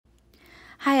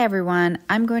Hi everyone,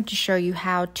 I'm going to show you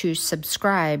how to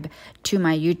subscribe to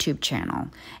my YouTube channel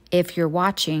if you're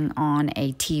watching on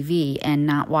a TV and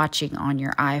not watching on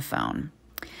your iPhone.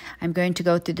 I'm going to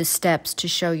go through the steps to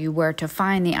show you where to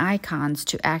find the icons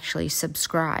to actually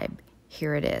subscribe.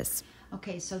 Here it is.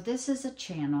 Okay, so this is a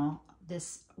channel,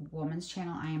 this woman's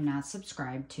channel I am not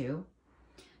subscribed to.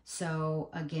 So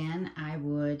again, I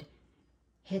would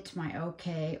hit my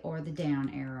OK or the down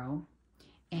arrow,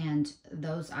 and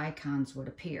those icons would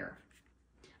appear.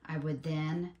 I would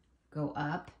then go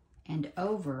up and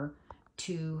over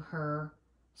to her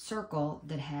circle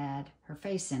that had her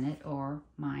face in it, or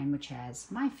mine, which has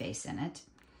my face in it.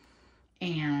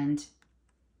 And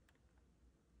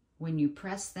when you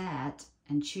press that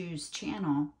and choose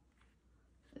channel,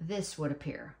 this would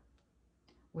appear,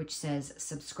 which says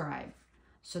subscribe.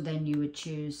 So then you would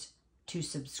choose to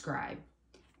subscribe.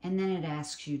 And then it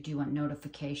asks you, do you want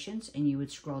notifications? And you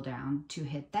would scroll down to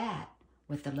hit that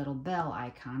with the little bell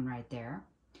icon right there.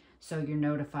 So you're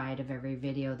notified of every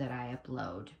video that I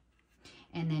upload.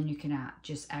 And then you can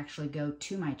just actually go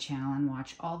to my channel and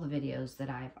watch all the videos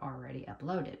that I've already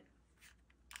uploaded.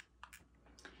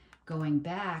 Going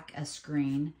back a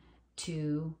screen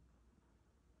to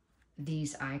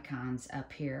these icons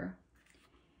up here,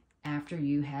 after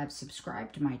you have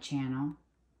subscribed to my channel,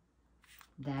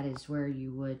 that is where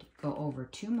you would go over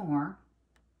to more,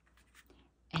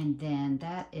 and then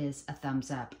that is a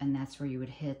thumbs up, and that's where you would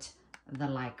hit the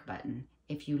like button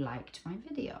if you liked my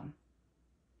video.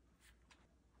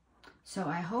 So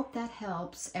I hope that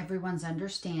helps everyone's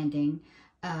understanding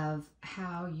of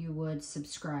how you would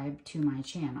subscribe to my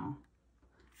channel.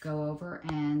 Go over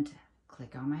and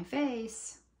click on my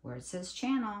face where it says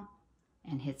channel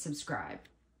and hit subscribe.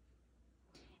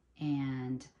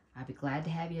 And I'd be glad to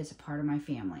have you as a part of my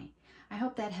family. I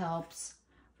hope that helps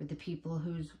for the people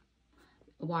who's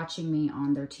watching me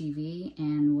on their TV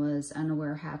and was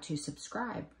unaware how to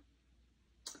subscribe.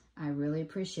 I really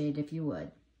appreciate it if you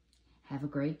would. Have a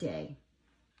great day.